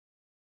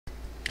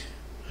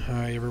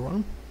Hi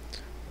everyone.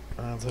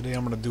 Today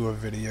I'm going to do a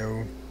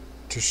video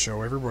to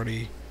show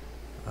everybody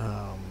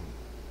um,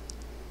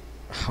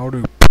 how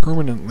to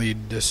permanently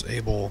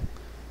disable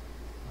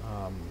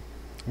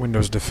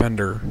Windows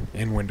Defender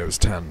in Windows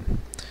 10.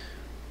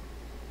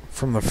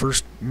 From the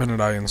first minute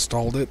I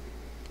installed it,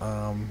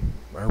 I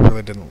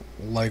really didn't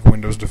like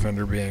Windows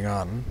Defender being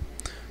on.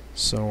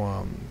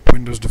 So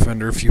Windows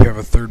Defender, if you have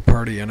a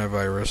third-party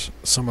antivirus,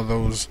 some of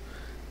those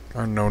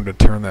are known to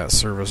turn that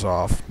service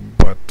off,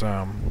 but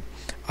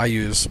I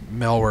use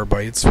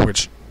Malwarebytes,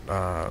 which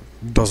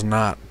does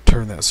not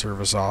turn that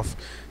service off,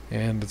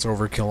 and it's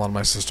overkill on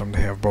my system to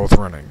have both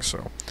running.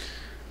 So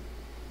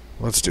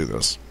let's do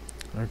this.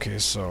 Okay,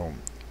 so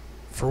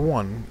for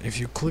one, if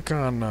you click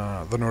on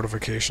the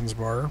notifications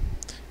bar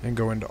and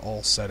go into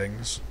all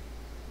settings,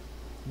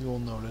 you'll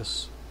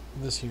notice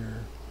this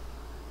here,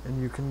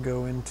 and you can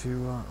go into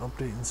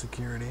update and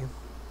security,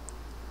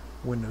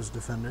 Windows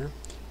Defender,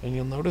 and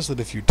you'll notice that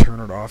if you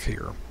turn it off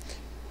here,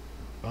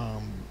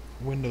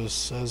 Windows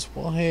says,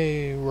 well,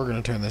 hey, we're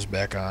going to turn this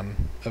back on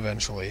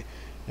eventually,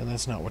 and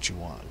that's not what you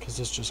want, because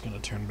it's just going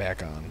to turn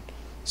back on.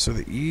 So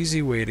the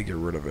easy way to get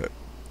rid of it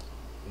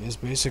is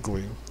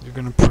basically you're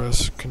going to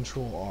press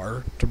Control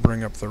R to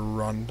bring up the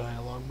Run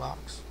dialog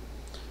box,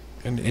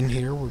 and in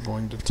here we're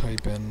going to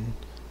type in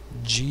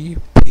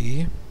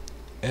gpedit.msc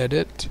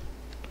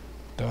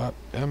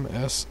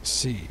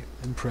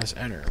and press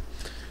Enter,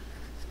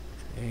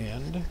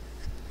 and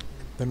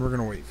then we're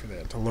going to wait for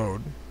that to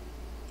load,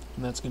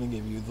 and that's going to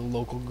give you the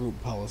local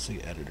group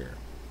policy editor.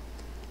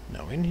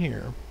 Now in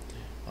here,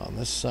 on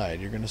this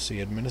side, you're going to see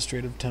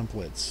administrative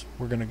templates.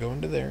 We're going to go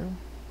into there.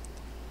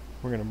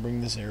 We're going to bring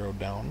this arrow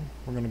down.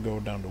 We're going to go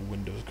down to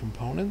Windows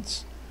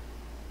Components.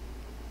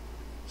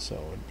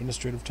 So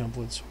administrative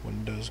templates,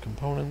 Windows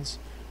Components.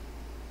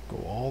 Go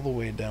all the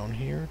way down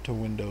here to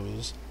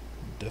Windows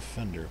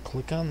Defender.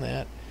 Click on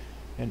that,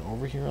 and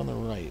over here on the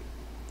right,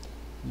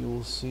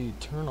 you'll see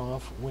Turn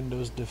Off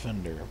Windows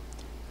Defender.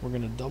 We're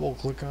going to double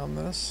click on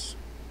this,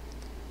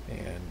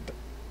 and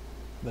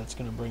that's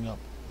going to bring up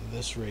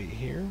this right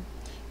here,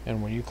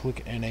 and when you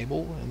click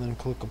Enable and then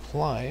click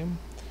Apply,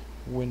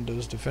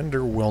 Windows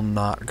Defender will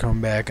not come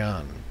back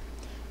on.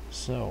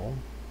 So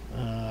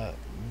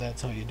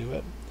that's how you do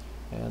it,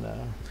 and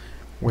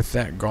with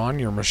that gone,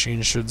 your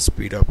machine should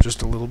speed up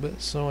just a little bit,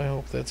 so I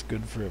hope that's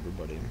good for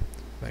everybody.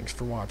 Thanks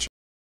for watching.